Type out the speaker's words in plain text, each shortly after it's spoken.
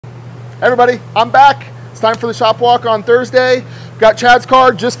Everybody, I'm back. It's time for the shop walk on Thursday. Got Chad's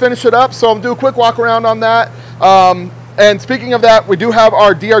car, just finished it up, so I'm gonna do a quick walk around on that. And speaking of that, we do have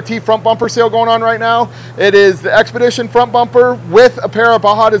our DRT front bumper sale going on right now. It is the Expedition front bumper with a pair of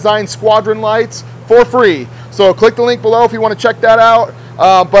Baja Design Squadron lights for free. So click the link below if you want to check that out.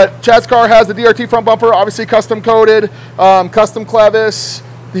 But Chad's car has the DRT front bumper, obviously custom coated, custom clevis.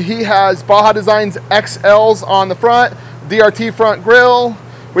 He has Baja Designs XLs on the front, DRT front grille.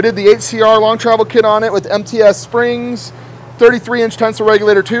 We did the HCR long travel kit on it with MTS springs, 33-inch tensile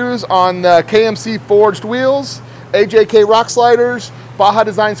regulator 2s on the KMC forged wheels, AJK rock sliders, Baja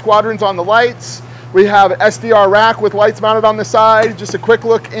Design Squadrons on the lights. We have SDR rack with lights mounted on the side. Just a quick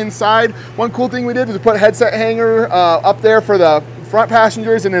look inside. One cool thing we did was put a headset hanger up there for the front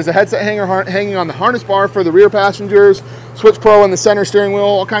passengers, and there's a headset hanger hanging on the harness bar for the rear passengers. Switch Pro in the center steering wheel,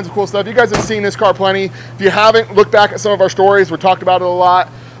 all kinds of cool stuff. You guys have seen this car plenty. If you haven't, look back at some of our stories. We talked about it a lot.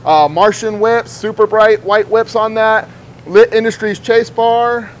 Martian whips, super bright white whips on that. Lit Industries chase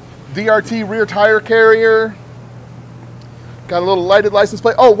bar, DRT rear tire carrier. Got a little lighted license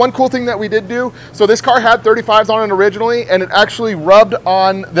plate. Oh, one cool thing that we did do. So this car had 35s on it originally, and it actually rubbed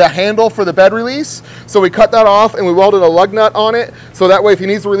on the handle for the bed release. So we cut that off and we welded a lug nut on it. So that way if he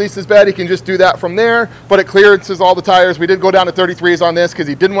needs to release his bed, he can just do that from there. But it clearances all the tires. We did go down to 33s on this because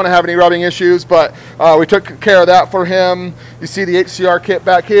he didn't want to have any rubbing issues, but we took care of that for him. You see the HCR kit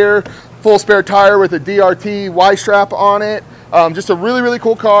back here. Full spare tire with a DRT Y-strap on it. Just a really, really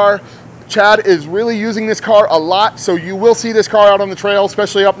cool car. Chad is really using this car a lot, so you will see this car out on the trail,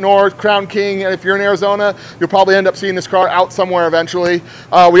 especially up north, Crown King, and if you're in Arizona, you'll probably end up seeing this car out somewhere eventually.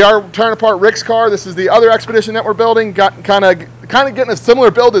 We are tearing apart Rick's car. This is the other Expedition that we're building, kind of getting a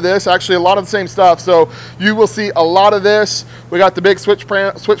similar build to this, actually a lot of the same stuff, so you will see a lot of this. We got the big Switch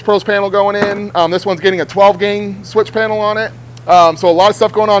Pros panel going in. This one's getting a 12-gain switch panel on it. So a lot of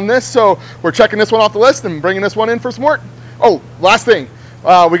stuff going on in this, so we're checking this one off the list and bringing this one in for some work. Oh, last thing.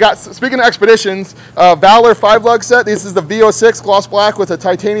 We got, speaking of Expeditions, Valor 5-lug set. This is the V06 gloss black with a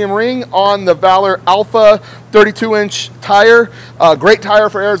titanium ring on the Valor Alpha 32-inch tire. Great tire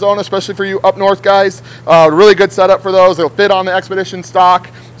for Arizona, especially for you up north guys. Really good setup for those. It'll fit on the Expedition stock.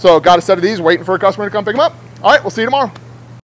 So got a set of these, waiting for a customer to come pick them up. All right, we'll see you tomorrow.